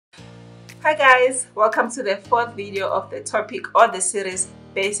Hi guys, welcome to the fourth video of the topic or the series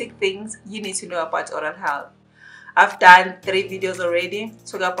Basic Things You Need to Know About Oral Health. I've done 3 videos already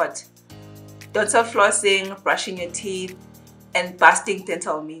talking about dental flossing, brushing your teeth, and busting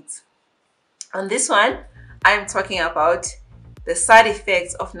dental myths. On this one, I'm talking about the side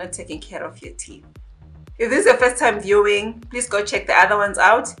effects of not taking care of your teeth. If this is your first time viewing, please go check the other ones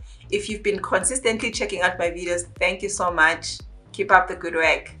out. If you've been consistently checking out my videos, thank you so much. Keep up the good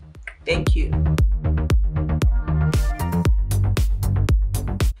work. Thank you.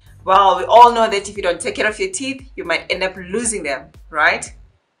 Well, we all know that if you don't take care of your teeth, you might end up losing them, right?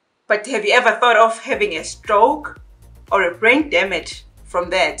 But have you ever thought of having a stroke or a brain damage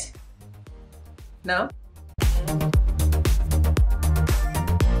from that? No?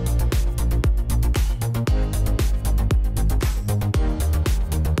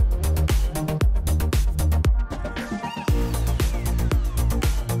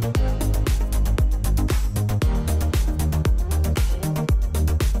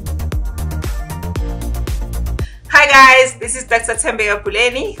 Hi guys, this is Dr. Thembeka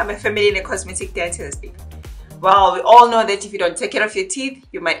Puleni. I'm a family and a cosmetic dentist. Well, we all know that if you don't take care of your teeth,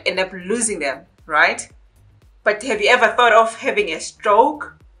 you might end up losing them, right? But have you ever thought of having a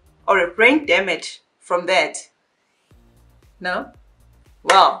stroke or a brain damage from that? No?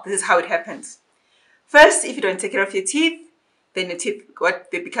 Well, this is how it happens. First, if you don't take care of your teeth, then your teeth,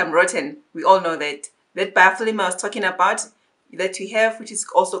 they become rotten. We all know that. That biofilm I was talking about that we have, which is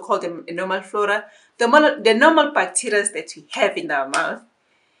also called the normal flora, the normal bacteria that we have in our mouth,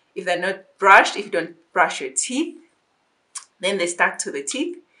 if they're not brushed, if you don't brush your teeth, then they stuck to the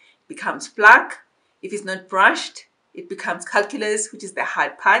teeth, becomes plaque. If it's not brushed, it becomes calculus, which is the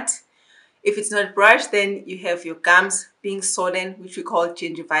hard part. If it's not brushed, then you have your gums being swollen, which we call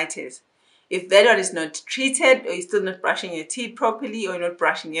gingivitis. If that one is not treated, or you're still not brushing your teeth properly, or you're not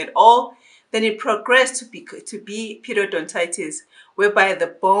brushing it at all, then it progressed to be periodontitis, whereby the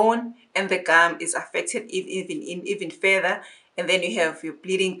bone and the gum is affected even further, and then you have your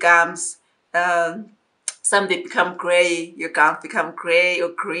bleeding gums. Some they become gray, your gums become gray or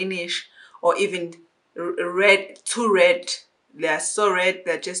greenish, or even red, too red. They are so red,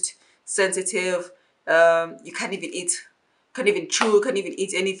 they're just sensitive. You can't even eat, can't even chew, can't even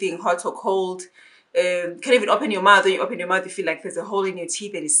eat anything hot or cold. Can't even open your mouth. When you open your mouth, you feel like there's a hole in your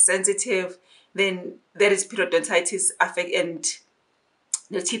teeth that is sensitive. Then that is periodontitis and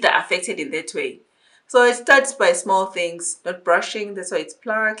the teeth are affected in that way. So it starts by small things, not brushing. That's why it's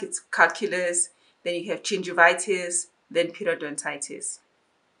plaque, it's calculus. Then you have gingivitis, then periodontitis.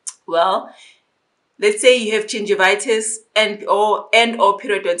 Well, let's say you have gingivitis and or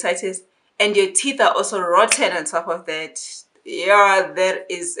periodontitis, and your teeth are also rotten on top of that. Yeah, that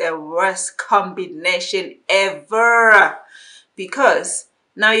is a worst combination ever, because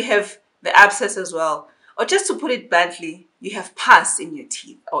now you have the abscess as well. Or just to put it bluntly, you have pus in your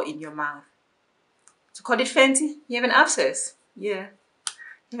teeth or in your mouth. To call it fancy, you have an abscess. Yeah,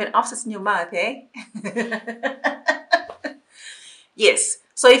 you have an abscess in your mouth, eh? Yes,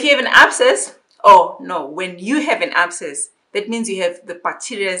 so if you have an abscess, oh no, when you have an abscess, that means you have the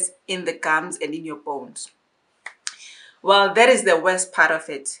bacteria in the gums and in your bones. Well, that is the worst part of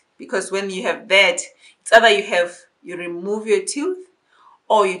it, because when you have that, it's either you remove your tooth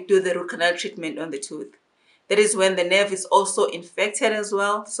or you do the root canal treatment on the tooth. That is when the nerve is also infected as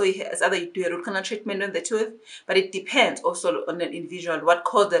well. So it's either you do a root canal treatment on the tooth, but it depends also on an individual what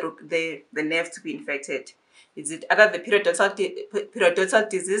caused the nerve to be infected. Is it either the periodontal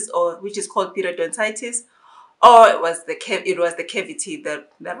disease, or which is called periodontitis, or it was the cavity, the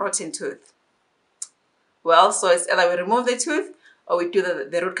rotten tooth? Well, so it's either we remove the tooth or we do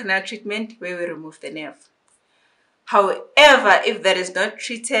the root canal treatment where we remove the nerve. However, if that is not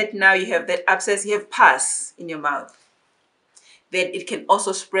treated, now you have that abscess, you have pus in your mouth, then it can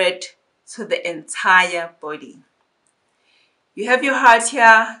also spread to the entire body. You have your heart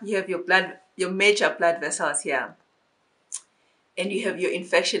here, you have your major blood vessels here, and you have your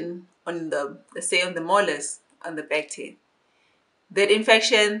infection on let's say on the molars, on the back teeth. That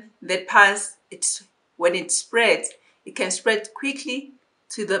infection, that pus, when it spreads, it can spread quickly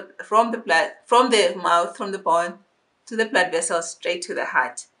from the mouth, from the bone, to the blood vessels, straight to the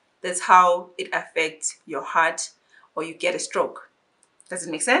heart. That's how it affects your heart, or you get a stroke. Does it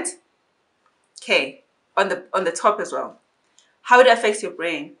make sense? Okay, on the top as well. How it affects your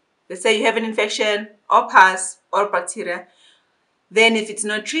brain. Let's say you have an infection or pus or bacteria. Then if it's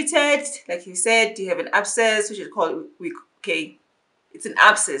not treated, like you said, you have an abscess, which is called, it's an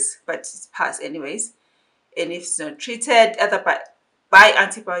abscess, but it's pus anyways. And if it's not treated either by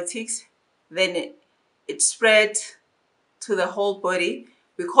antibiotics, then it spread to the whole body,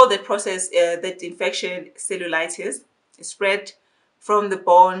 We call that process, that infection, cellulitis. It's spread from the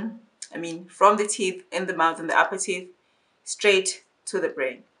bone, from the teeth in the mouth and the upper teeth, straight to the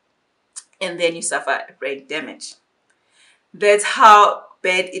brain. And then you suffer brain damage. That's how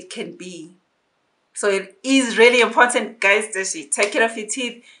bad it can be. So it is really important, guys, that you take care of your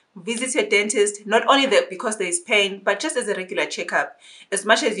teeth, visit your dentist, not only that because there is pain, but just as a regular checkup. As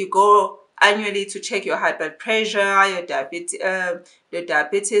much as you go annually to check your high blood pressure, your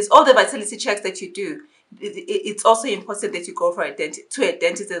diabetes, all the vitality checks that you do, it's also important that you go for a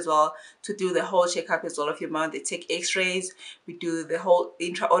dentist as well, to do the whole checkup as well of your mouth. They take x-rays, we do the whole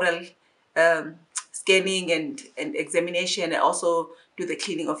intraoral scanning and examination, and also do the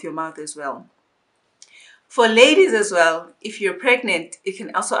cleaning of your mouth as well. For ladies as well, if you're pregnant, it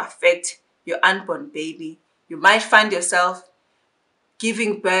can also affect your unborn baby. You might find yourself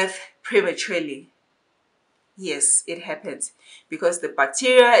giving birth prematurely. Yes, it happens because the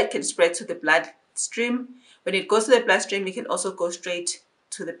bacteria, it can spread to the bloodstream. When it goes to the bloodstream, it can also go straight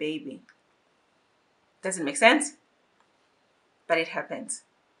to the baby. Doesn't make sense? But it happens.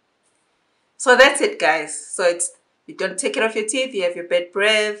 So that's it, guys. So you don't take care of your teeth, you have your bad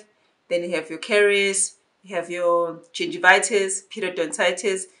breath, then you have your caries, you have your gingivitis,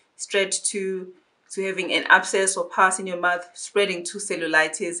 periodontitis, straight to having an abscess or pus in your mouth, spreading to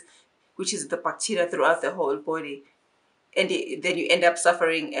cellulitis, which is the bacteria throughout the whole body. And then you end up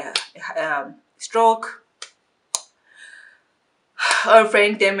suffering a stroke or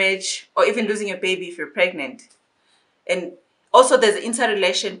brain damage, or even losing your baby if you're pregnant. And also there's an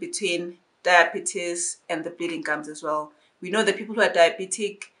interrelation between diabetes and the bleeding gums as well. We know that people who are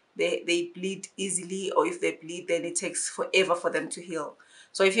diabetic, they bleed easily, or if they bleed, then it takes forever for them to heal.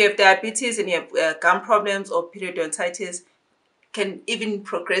 So if you have diabetes and you have gum problems or periodontitis, can even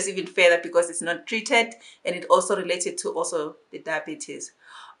progress even further because it's not treated, and it also related to also the diabetes.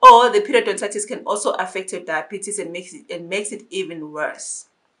 Or the periodontitis can also affect your diabetes and makes it even worse.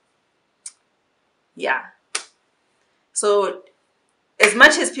 Yeah. So as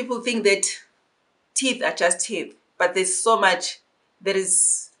much as people think that teeth are just teeth, but there's so much that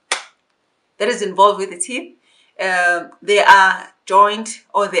is involved with the teeth. They are joined,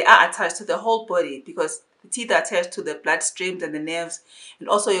 or they are attached to the whole body, because the teeth are attached to the bloodstreams and the nerves, and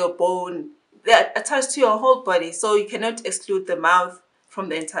also your bone. They are attached to your whole body, so you cannot exclude the mouth from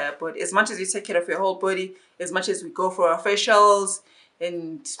the entire body. As much as you take care of your whole body, as much as we go for our facials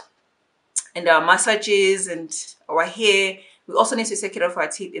and our massages and our hair, we also need to take care of our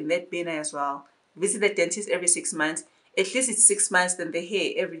teeth in that manner as well. Visit the dentist every 6 months. At least it's 6 months, then the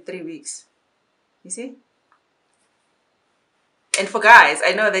hair every 3 weeks. You see? And for guys,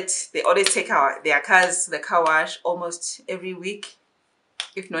 I know that they always take their cars to the car wash almost every week,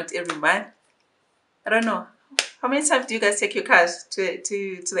 if not every month. I don't know. How many times do you guys take your cars to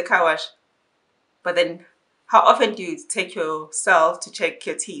the car wash? But then, how often do you take yourself to check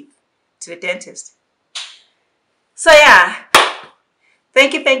your teeth to the dentist? So yeah,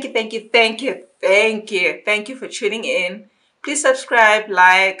 thank you for tuning in. Please subscribe,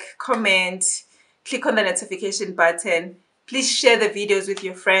 like, comment, click on the notification button. Please share the videos with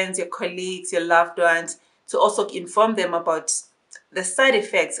your friends, your colleagues, your loved ones, to also inform them about the side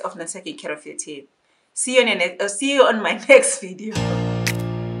effects of not taking care of your teeth. See you on my next video.